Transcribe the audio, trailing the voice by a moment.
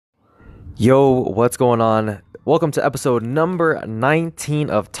Yo, what's going on? Welcome to episode number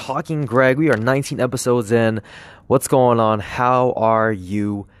 19 of Talking Greg. We are 19 episodes in. What's going on? How are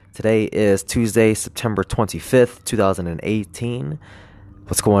you? Today is Tuesday, September 25th, 2018.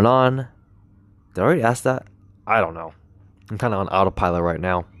 What's going on? Did I already ask that? I don't know. I'm kind of on autopilot right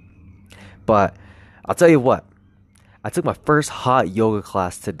now. But I'll tell you what. I took my first hot yoga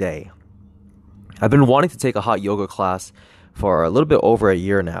class today. I've been wanting to take a hot yoga class for a little bit over a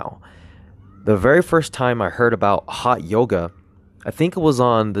year now. The very first time I heard about hot yoga, I think it was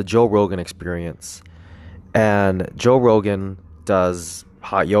on the Joe Rogan Experience. And Joe Rogan does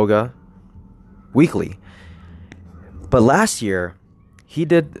hot yoga weekly. But last year, he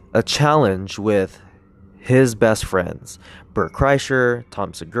did a challenge with his best friends, Bert Kreischer,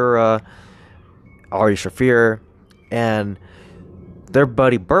 Tom Segura, Ari Shafir, and their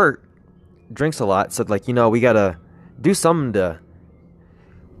buddy Bert drinks a lot, said we gotta do something to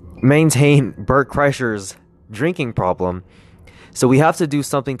maintain Bert Kreischer's drinking problem. So we have to do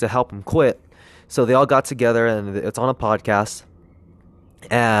something to help him quit. So they all got together, and it's on a podcast.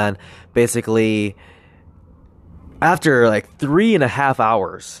 And basically, after 3.5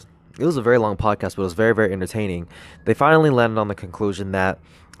 hours, it was a very long podcast, but it was very, very entertaining. They finally landed on the conclusion that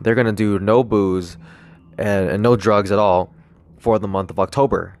they're going to do no booze and no drugs at all for the month of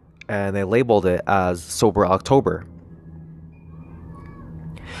October. And they labeled it as Sober October.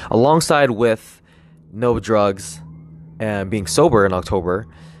 Alongside with no drugs and being sober in October,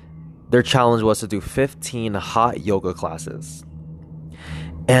 their challenge was to do 15 hot yoga classes.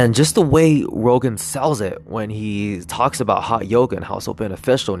 And just the way Rogan sells it when he talks about hot yoga and how it's so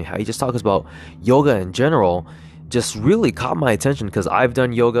beneficial and how he just talks about yoga in general just really caught my attention, because I've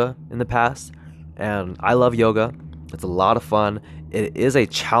done yoga in the past and I love yoga. It's a lot of fun. It is a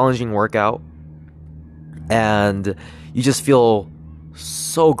challenging workout, and you just feel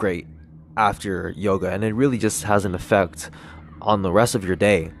so great after yoga, and it really just has an effect on the rest of your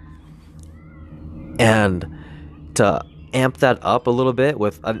day. And to amp that up a little bit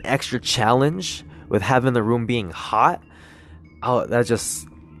with an extra challenge with having the room being hot,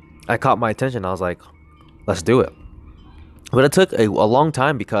 I caught my attention. I was like, let's do it. But it took a long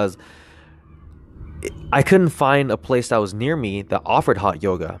time because I couldn't find a place that was near me that offered hot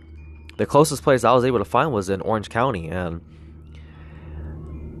yoga. The closest place I was able to find was in Orange County, and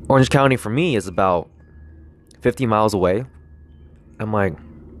Orange County for me is about 50 miles away. I'm like,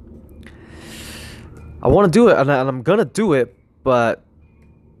 I want to do it, and I'm gonna do it, but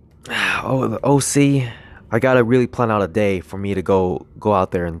the OC, I gotta really plan out a day for me to go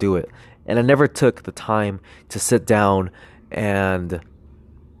out there and do it. And I never took the time to sit down and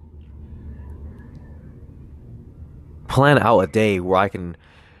plan out a day where I can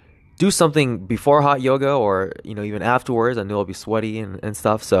do something before hot yoga, or even afterwards. I knew I'll be sweaty and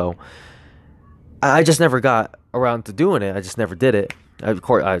stuff, so I just never got around to doing it. I just never did it. Of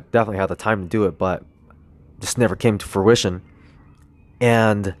course, I definitely had the time to do it, but just never came to fruition.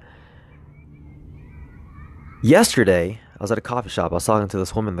 And yesterday, I was at a coffee shop. I was talking to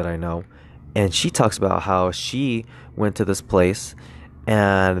this woman that I know, and she talks about how she went to this place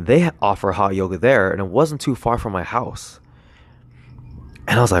and they offer hot yoga there, and it wasn't too far from my house.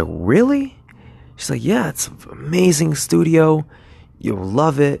 And I was like, really? She's like, yeah, it's an amazing studio. You'll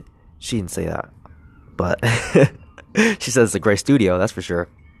love it. She didn't say that, but she says it's a great studio, that's for sure.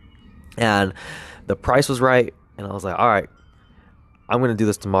 And the price was right. And I was like, all right, I'm going to do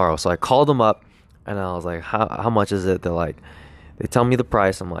this tomorrow. So I called them up and I was like, how much is it? They tell me the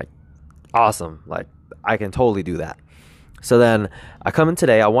price. I'm like, awesome. I can totally do that. So then I come in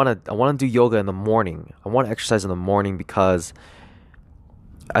today. I want to do yoga in the morning. I want to exercise in the morning because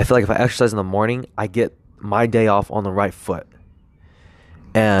I feel like if I exercise in the morning, I get my day off on the right foot.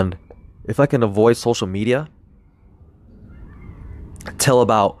 And if I can avoid social media till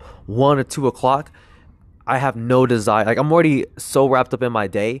about 1 or 2 o'clock, I have no desire. I'm already so wrapped up in my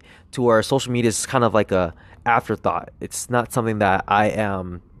day to where social media is kind of like a afterthought. It's not something that I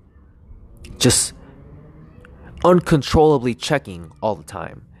am just uncontrollably checking all the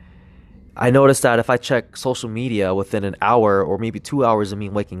time. I noticed that if I check social media within an hour or maybe 2 hours of me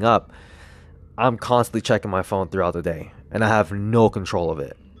waking up, I'm constantly checking my phone throughout the day, and I have no control of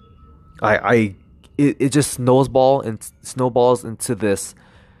it. It just snowballs into this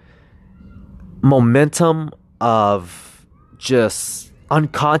momentum of just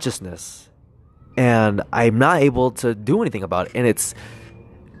unconsciousness, and I'm not able to do anything about it, and it's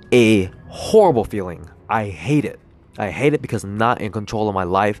a horrible feeling. I hate it. I hate it because I'm not in control of my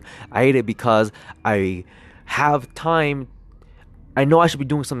life. I hate it because I have time I know I should be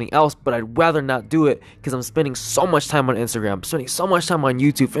doing something else, but I'd rather not do it because I'm spending so much time on Instagram, spending so much time on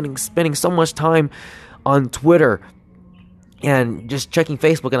YouTube, spending so much time on Twitter, and just checking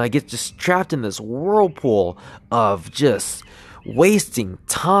Facebook, and I get just trapped in this whirlpool of just wasting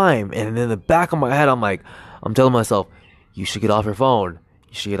time. And in the back of my head, I'm telling myself, you should get off your phone.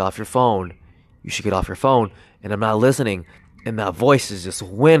 You should get off your phone. You should get off your phone. And I'm not listening. And that voice is just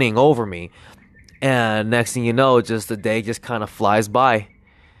winning over me. And next thing you know, just the day just kind of flies by.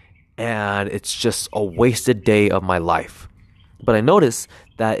 And it's just a wasted day of my life. But I notice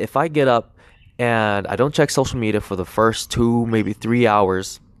that if I get up and I don't check social media for the first 2, maybe 3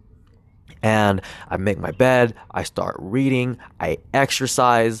 hours, and I make my bed, I start reading, I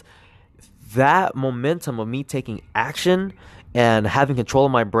exercise, that momentum of me taking action and having control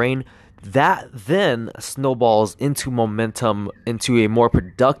of my brain, that then snowballs into momentum into a more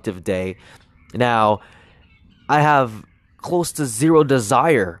productive day. Now, I have close to zero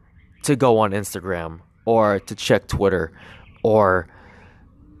desire to go on Instagram or to check Twitter or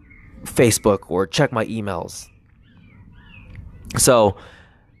Facebook or check my emails. So,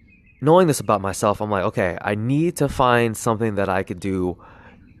 knowing this about myself, I'm like, okay, I need to find something that I could do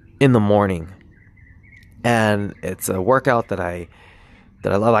in the morning. And it's a workout that I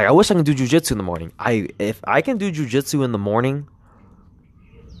love. Like, I wish I could do jujitsu in the morning. If I can do jujitsu in the morning,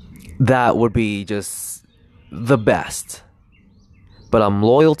 that would be just the best. But I'm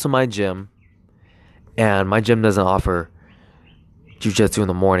loyal to my gym, and my gym doesn't offer jujitsu in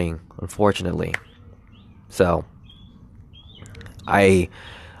the morning, unfortunately. So I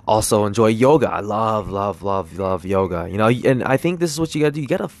also enjoy yoga. I love yoga. You know, and I think this is what you gotta do. You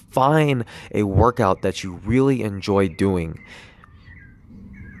gotta find a workout that you really enjoy doing.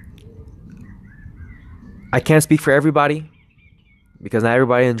 I can't speak for everybody because not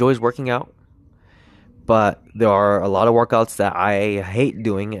everybody enjoys working out. But there are a lot of workouts that I hate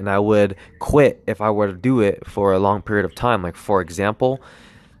doing, and I would quit if I were to do it for a long period of time. Like, for example,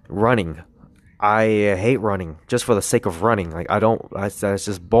 running. I hate running just for the sake of running. Like, that's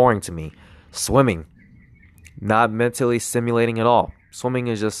just boring to me. Swimming. Not mentally stimulating at all. Swimming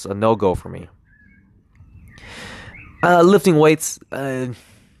is just a no-go for me. Lifting weights,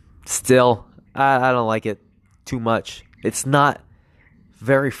 still, I don't like it too much. It's not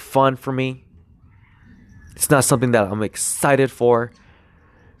very fun for me. It's not something that I'm excited for,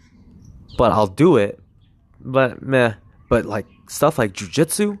 but I'll do it. But meh. But like stuff like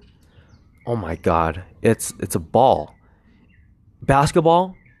jujitsu, oh my god, it's a ball.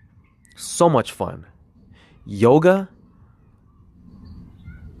 Basketball, so much fun. Yoga,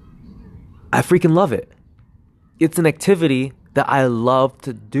 I freaking love it. It's an activity that I love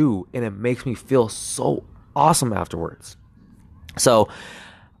to do, and it makes me feel so awesome afterwards. So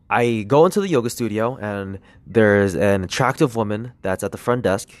I go into the yoga studio, and there's an attractive woman that's at the front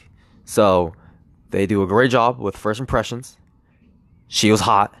desk. So they do a great job with first impressions. She was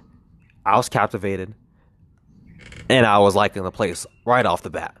hot. I was captivated. And I was liking the place right off the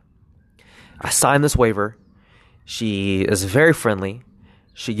bat. I signed this waiver. She is very friendly.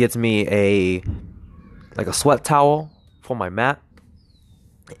 She gets me a sweat towel for my mat.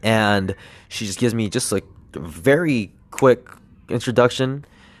 And she just gives me just like a very quick introduction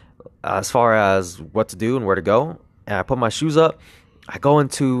as far as what to do and where to go. And I put my shoes up. I go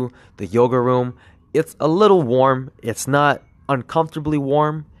into the yoga room. It's a little warm. It's not uncomfortably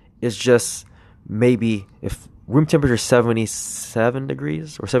warm. It's just maybe if room temperature is 77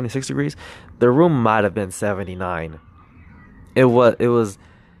 degrees or 76 degrees, the room might have been 79. It was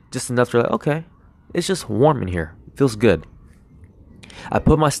just enough to like, okay, it's just warm in here. It feels good. I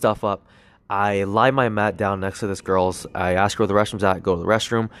put my stuff up. I lie my mat down next to this girl's. I ask her where the restroom's at, go to the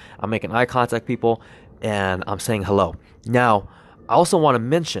restroom. I'm making eye contact people, and I'm saying hello. Now, I also want to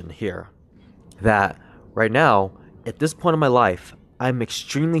mention here that right now, at this point in my life, I'm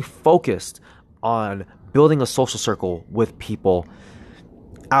extremely focused on building a social circle with people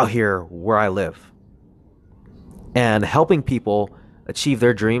out here where I live and helping people achieve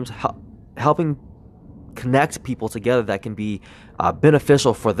their dreams, helping connect people together that can be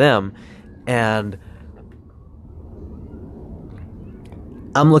beneficial for them. And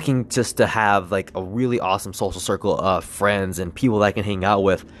I'm looking just to have like a really awesome social circle of friends and people that I can hang out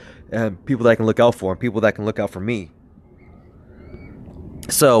with and people that I can look out for and people that can look out for me.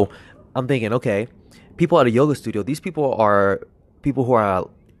 So I'm thinking, okay, people at a yoga studio, these people are people who are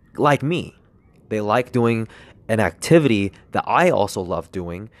like me. They like doing an activity that I also love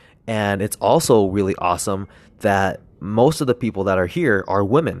doing. And it's also really awesome that most of the people that are here are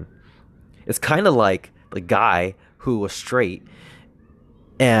women. It's kind of like the guy who was straight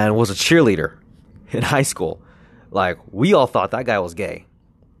and was a cheerleader in high school, Like, we all thought that guy was gay.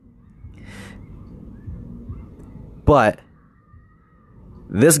 But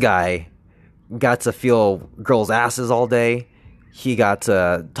this guy got to feel girls' asses all day. He got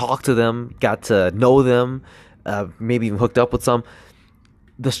to talk to them, got to know them, maybe even hooked up with some.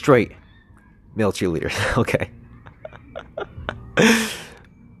 The straight male cheerleaders, okay.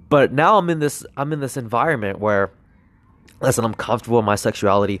 But now I'm in this environment where, listen, I'm comfortable in my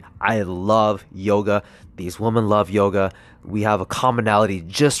sexuality. I love yoga. These women love yoga. We have a commonality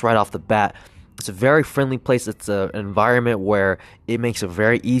just right off the bat. It's a very friendly place. It's an environment where it makes it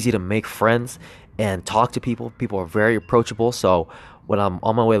very easy to make friends and talk to people. People are very approachable. So when I'm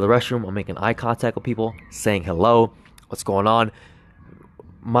on my way to the restroom, I'm making eye contact with people, saying hello, what's going on.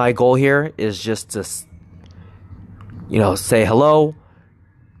 My goal here is just to, say hello,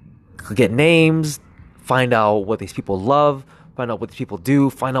 get names, find out what these people love, find out what these people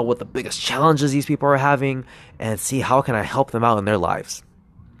do, find out what the biggest challenges these people are having, and see how can I help them out in their lives.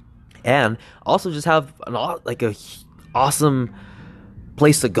 And also just have a awesome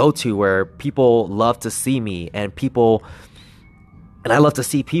place to go to where people love to see me, and I love to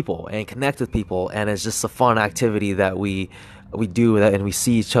see people and connect with people, and it's just a fun activity that we do that, and we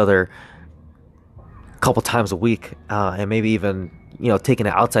see each other a couple times a week, and maybe even taking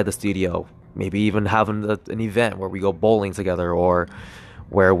it outside the studio, maybe even having an event where we go bowling together, or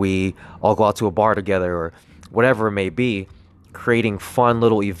where we all go out to a bar together, or whatever it may be, creating fun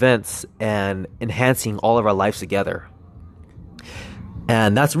little events and enhancing all of our lives together.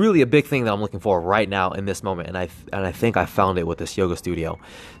 And that's really a big thing that I'm looking for right now in this moment, and I think I found it with this yoga studio.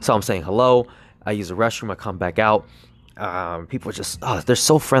 So I'm saying hello, I use the restroom, I come back out. People are just, they're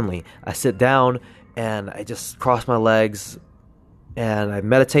so friendly. I sit down and I just cross my legs and I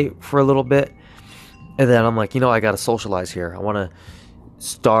meditate for a little bit, and then I'm like, I gotta socialize here. I want to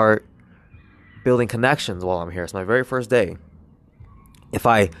start building connections while I'm here. It's my very first day. If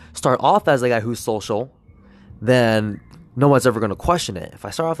I start off as a guy who's social, then no one's ever going to question it. If I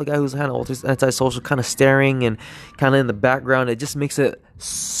start off a guy who's kind of antisocial, kind of staring and kind of in the background, it just makes it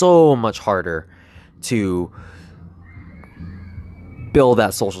so much harder to build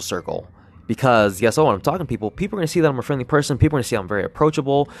that social circle. Because guess what? When I'm talking to people, people are going to see that I'm a friendly person. People are going to see I'm very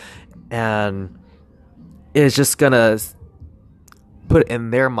approachable, and it's just going to put in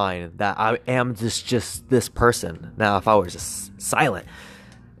their mind that I am just this person. Now, if I was just silent,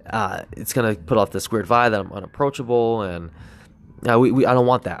 it's gonna put off this weird vibe that I'm unapproachable, and I don't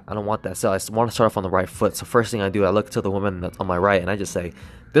want that. I don't want that. So I want to start off on the right foot. So first thing I do, I look to the woman that's on my right, and I just say,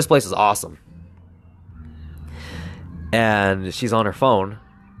 "This place is awesome." And she's on her phone,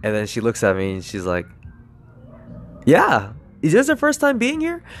 and then she looks at me and she's like, "Yeah, is this her first time being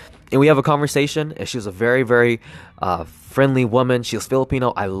here?" And we have a conversation, and she was a very, very friendly woman. She was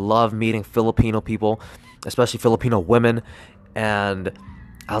Filipino. I love meeting Filipino people, especially Filipino women. And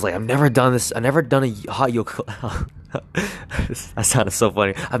I was like, I've never done this. I've never done a hot yoga. That sounded so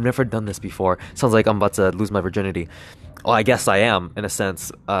funny. I've never done this before. Sounds like I'm about to lose my virginity. Well, I guess I am, in a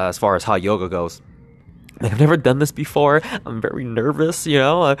sense, as far as hot yoga goes. I've never done this before. I'm very nervous,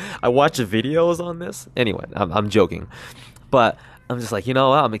 I watch videos on this. Anyway, I'm joking. But I'm just like,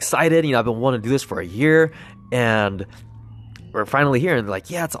 I'm excited. I've been wanting to do this for a year, and we're finally here. And they're like,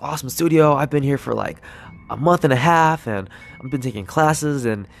 yeah, it's an awesome studio. I've been here for like a month and a half, and I've been taking classes,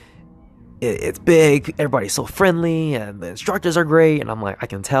 and it's big. Everybody's so friendly, and the instructors are great. And I'm like, I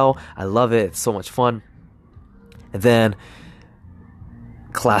can tell. I love it. It's so much fun. And then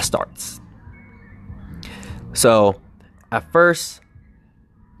class starts. So at first,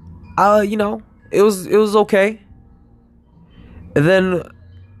 it was okay. And then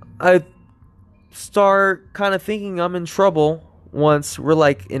I start kind of thinking I'm in trouble once we're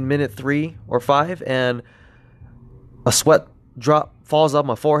like in minute 3 or 5, and a sweat drop falls off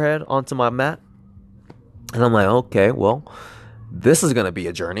my forehead onto my mat. And I'm like, okay, well, this is going to be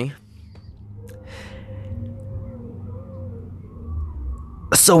a journey.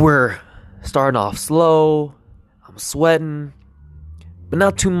 So we're starting off slow. I'm sweating, but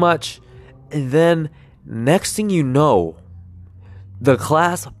not too much. And then next thing you know, the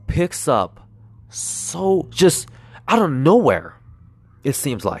class picks up so just out of nowhere, it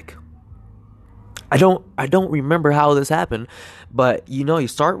seems like. I don't remember how this happened, but you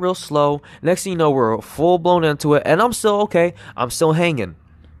start real slow. Next thing you know, we're full blown into it, and I'm still okay. I'm still hanging.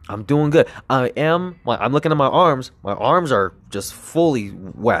 I'm doing good. I'm looking at my arms. My arms are just fully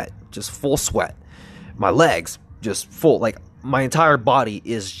wet, just full sweat. My legs just full, like my entire body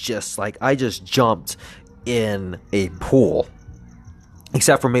is just like I just jumped in a pool.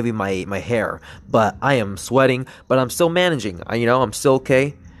 Except for maybe my hair. But I am sweating, but I'm still managing. I'm still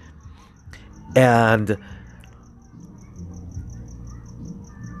okay. And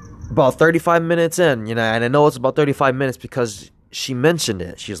about 35 minutes in, and I know it's about 35 minutes because she mentioned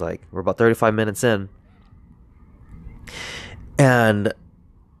it. She's like, we're about 35 minutes in. And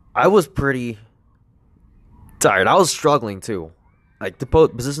I was pretty tired. I was struggling too. Like the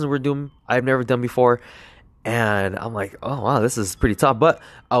positions we're doing, I've never done before. And I'm like, oh wow, this is pretty tough. But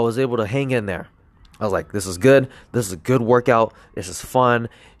I was able to hang in there. I was like, this is good. This is a good workout. This is fun.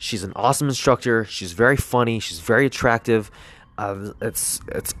 She's an awesome instructor. She's very funny. She's very attractive. It's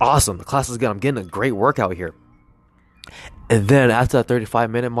awesome. The class is good. I'm getting a great workout here. And then after that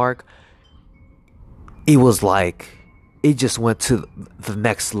 35-minute mark, it was like, it just went to the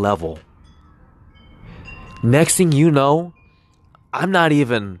next level. Next thing you know, I'm not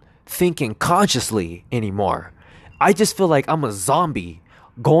even thinking consciously anymore. I just feel like I'm a zombie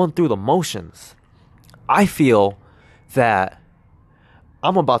going through the motions. I feel that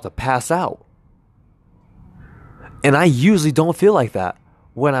I'm about to pass out. And I usually don't feel like that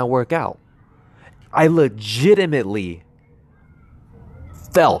when I work out. I legitimately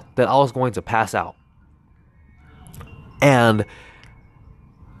felt that I was going to pass out. And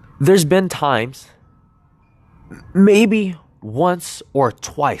there's been times, maybe once or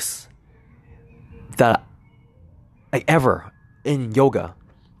twice, that I ever in yoga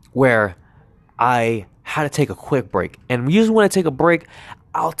where I had to take a quick break. And usually when I take a break,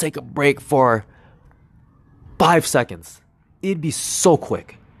 I'll take a break for 5 seconds. It'd be so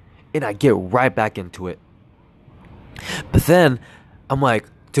quick. And I get right back into it. But then I'm like,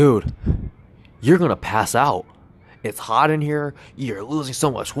 dude, you're gonna pass out. It's hot in here. You're losing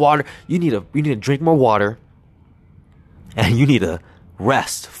so much water. You need to drink more water. And you need to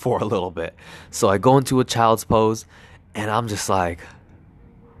rest for a little bit. So I go into a child's pose and I'm just like,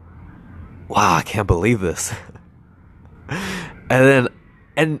 wow, I can't believe this. and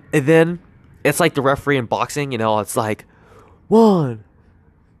then it's like the referee in boxing, it's like 1,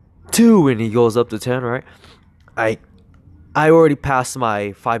 2, and he goes up to 10, right? I already passed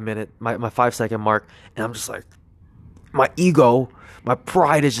my 5-second mark, and I'm just like, my ego, my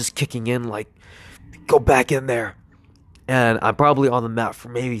pride is just kicking in, like, go back in there. And I'm probably on the mat for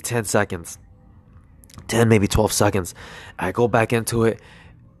maybe 10 seconds. 10, maybe 12 seconds. I go back into it,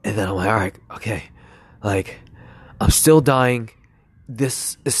 and then I'm like, all right, okay. Like, I'm still dying.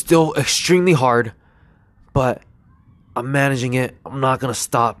 This is still extremely hard, but I'm managing it. I'm not going to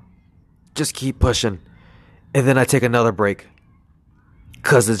stop. Just keep pushing. And then I take another break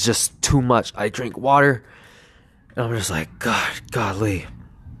because it's just too much. I drink water, and I'm just like, godly.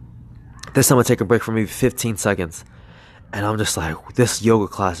 This time I take a break for maybe 15 seconds. And I'm just like, this yoga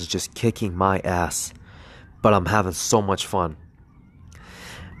class is just kicking my ass. But I'm having so much fun.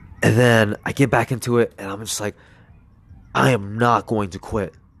 And then I get back into it, and I'm just like, I am not going to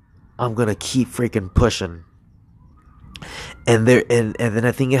quit. I'm going to keep freaking pushing. And then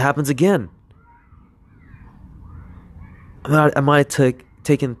I think it happens again. I might have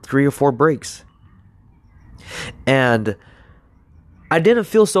taken 3 or 4 breaks. And I didn't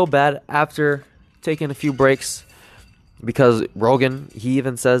feel so bad after taking a few breaks. Because Rogan, he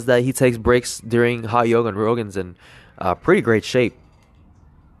even says that he takes breaks during hot yoga, and Rogan's in pretty great shape.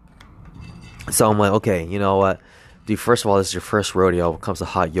 So I'm like, okay, you know what? Dude, first of all, this is your first rodeo when it comes to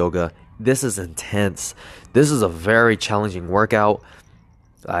hot yoga. This is intense. This is a very challenging workout.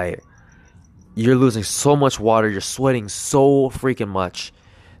 You're losing so much water. You're sweating so freaking much.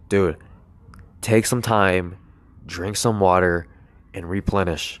 Dude, take some time, drink some water, and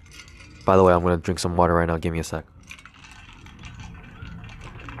replenish. By the way, I'm going to drink some water right now. Give me a sec.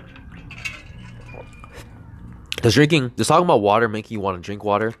 Does talking about water make you want to drink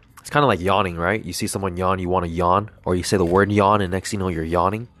water? It's kind of like yawning, right? You see someone yawn, you want to yawn. Or you say the word yawn, and next thing you know, you're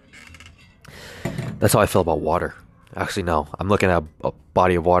yawning. That's how I feel about water. Actually, no. I'm looking at a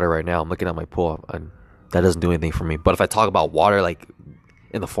body of water right now. I'm looking at my pool, and that doesn't do anything for me. But if I talk about water, like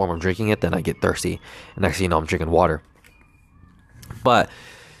in the form of drinking it, then I get thirsty. And next thing you know, I'm drinking water. But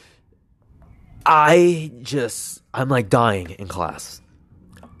I'm like dying in class.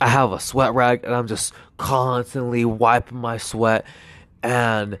 I have a sweat rag, and I'm just constantly wiping my sweat,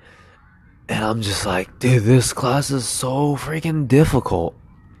 and I'm just like, dude, this class is so freaking difficult.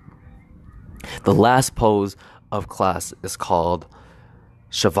 The last pose of class is called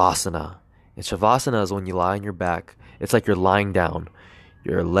Shavasana. And Shavasana is when you lie on your back. It's like you're lying down.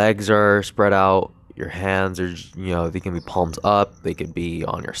 Your legs are spread out. Your hands are, they can be palms up. They can be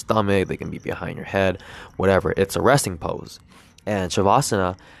on your stomach. They can be behind your head. Whatever. It's a resting pose. And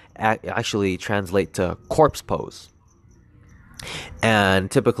Shavasana actually translate to corpse pose. And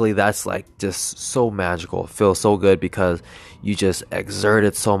typically that's like just so magical. It feels so good because you just exert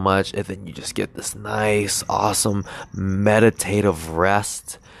it so much, and then you just get this nice, awesome, meditative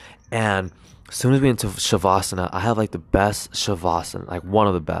rest. And as soon as we went into Shavasana, I have like the best Shavasana, like one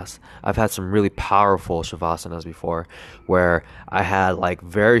of the best. I've had some really powerful Shavasanas before where I had like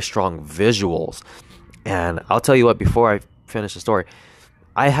very strong visuals. And I'll tell you what, before I finish the story,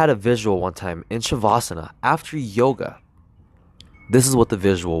 I had a visual one time in Shavasana after yoga. This is what the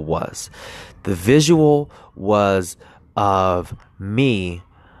visual was. The visual was of me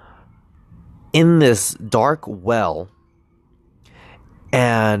in this dark well,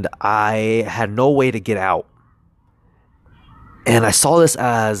 and I had no way to get out. And I saw this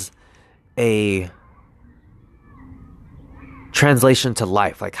as a translation to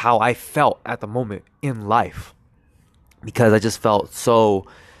life, like how I felt at the moment in life, because I just felt so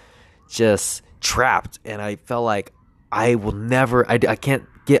just trapped, and I felt like I will never, I can't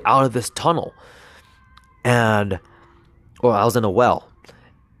get out of this tunnel. And, well, I was in a well.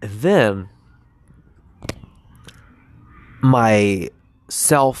 And then my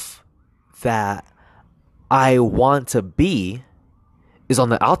self that I want to be is on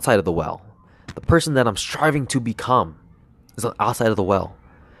the outside of the well. The person that I'm striving to become is on the outside of the well.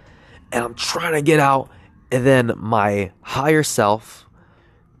 And I'm trying to get out, and then my higher self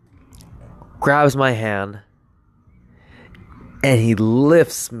grabs my hand and he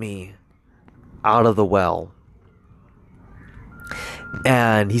lifts me out of the well.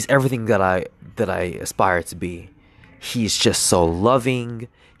 And he's everything that I aspire to be. He's just so loving,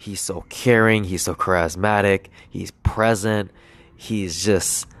 he's so caring, he's so charismatic, he's present, he's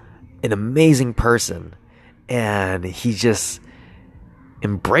just an amazing person, and he just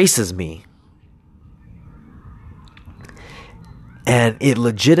embraces me. And it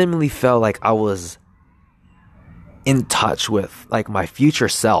legitimately felt like I was in touch with like my future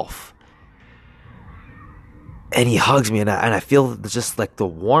self. And he hugs me, and I feel just like the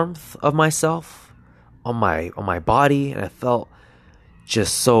warmth of myself on my body, and I felt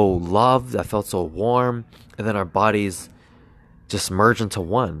just so loved. I felt so warm, and then our bodies just merged into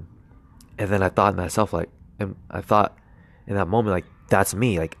one. And then I thought to myself, like, and I thought in that moment, like, that's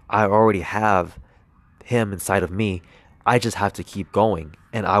me. Like, I already have him inside of me. I just have to keep going,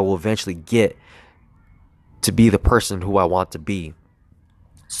 and I will eventually get to be the person who I want to be.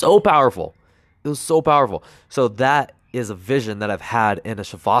 So powerful. It was so powerful. So that is a vision that I've had in a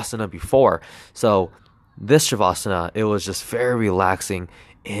Shavasana before. So this Shavasana, it was just very relaxing,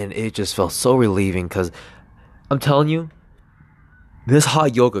 and it just felt so relieving, because I'm telling you, this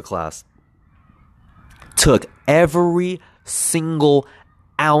hot yoga class took every single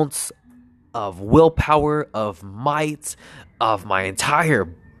ounce of willpower, of might, of my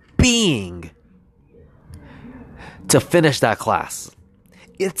entire being to finish that class.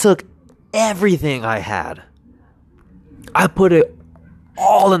 It took everything I had. I put it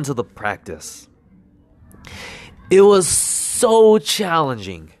all into the practice. It was so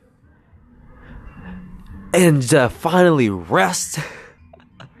challenging. And to finally rest,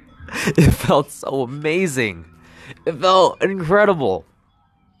 it felt so amazing. It felt incredible.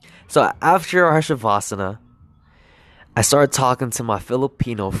 So after our Shavasana, I started talking to my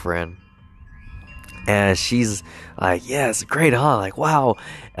Filipino friend. And she's like, yeah, it's great, huh? Like, wow.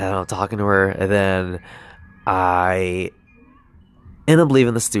 And I'm talking to her. And then I end up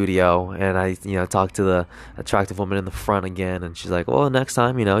leaving the studio. And I, talk to the attractive woman in the front again. And she's like, well, next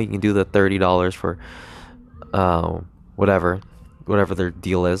time, you can do the $30 for whatever their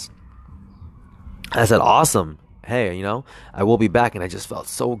deal is. I said, awesome. Hey, I will be back. And I just felt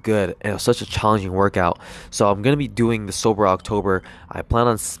so good. And it was such a challenging workout. So I'm going to be doing the Sober October. I plan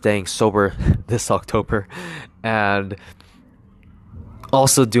on staying sober this October. And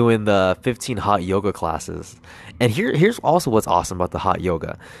also doing the 15 hot yoga classes. And here's also what's awesome about the hot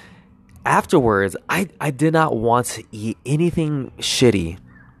yoga. Afterwards, I did not want to eat anything shitty.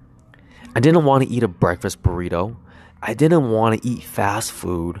 I didn't want to eat a breakfast burrito. I didn't want to eat fast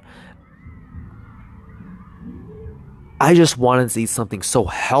food. I just wanted to eat something so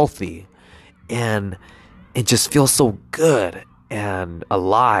healthy, and it just feels so good and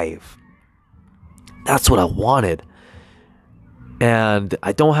alive. That's what I wanted. And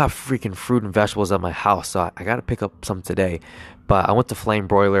I don't have freaking fruit and vegetables at my house, so I got to pick up some today. But I went to Flame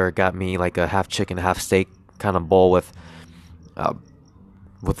Broiler, got me like a half chicken, half steak kind of bowl with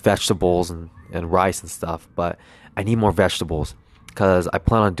vegetables and rice and stuff. But I need more vegetables because I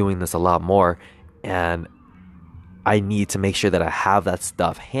plan on doing this a lot more, and I need to make sure that I have that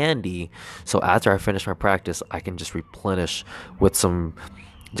stuff handy, so after I finish my practice, I can just replenish with some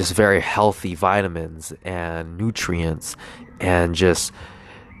just very healthy vitamins and nutrients and just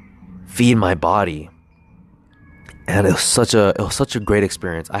feed my body. And it was such a great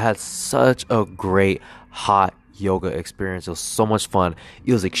experience. I had such a great hot yoga experience. It was so much fun.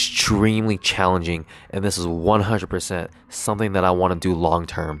 It was extremely challenging, and this is 100% something that I want to do long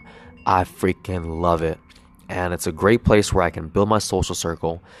term. I freaking love it. And it's a great place where I can build my social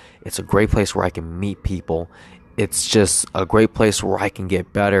circle. It's a great place where I can meet people. It's just a great place where I can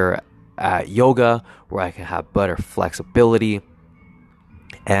get better at yoga, where I can have better flexibility,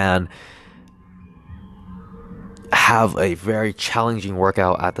 and have a very challenging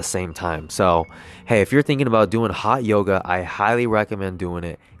workout at the same time. So, hey, if you're thinking about doing hot yoga, I highly recommend doing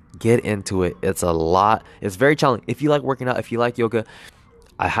it. Get into it. It's a lot. It's very challenging. If you like working out, if you like yoga,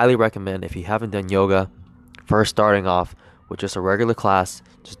 I highly recommend, if you haven't done yoga, first starting off with just a regular class,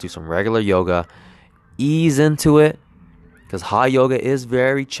 just do some regular yoga. Ease into it, because hot yoga is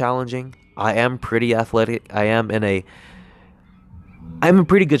very challenging. I am pretty athletic. I'm in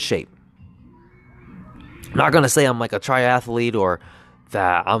pretty good shape. I'm not gonna say I'm like a triathlete or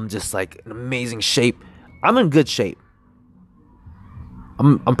that I'm just like in amazing shape. I'm in good shape.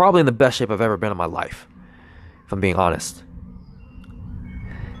 I'm probably in the best shape I've ever been in my life, if I'm being honest.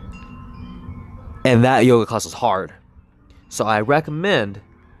 And that yoga class was hard. So I recommend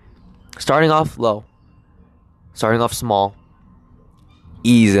starting off low, starting off small,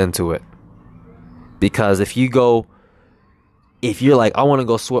 ease into it. Because if you're like, I want to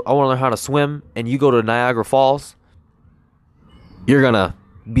go swim, I want to learn how to swim, and you go to Niagara Falls, you're gonna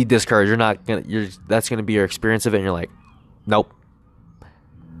be discouraged. That's gonna be your experience of it, and you're like, nope,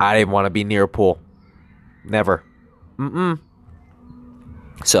 I didn't want to be near a pool, never.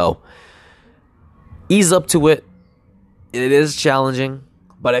 So ease up to it. It is challenging,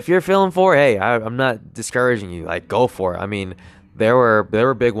 but if you're feeling for it, hey, I'm not discouraging you. Like, go for it. I mean, there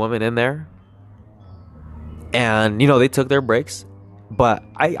were big women in there, and they took their breaks. But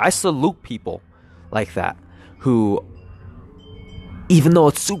I salute people like that who, even though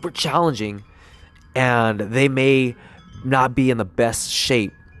it's super challenging and they may not be in the best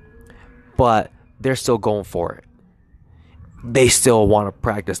shape, but they're still going for it. They still want to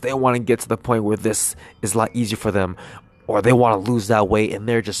practice. They want to get to the point where this is a lot easier for them, or they want to lose that weight, and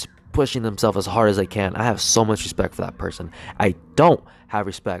they're just pushing themselves as hard as they can. I have so much respect for that person. I don't have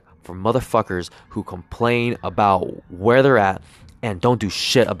respect for motherfuckers who complain about where they're at and don't do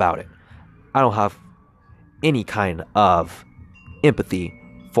shit about it. I don't have any kind of empathy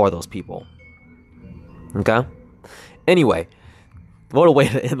for those people. Okay? Anyway, what a way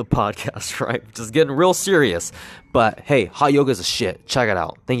to end the podcast, right? Just getting real serious. But hey, hot yoga is a shit. Check it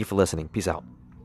out. Thank you for listening. Peace out.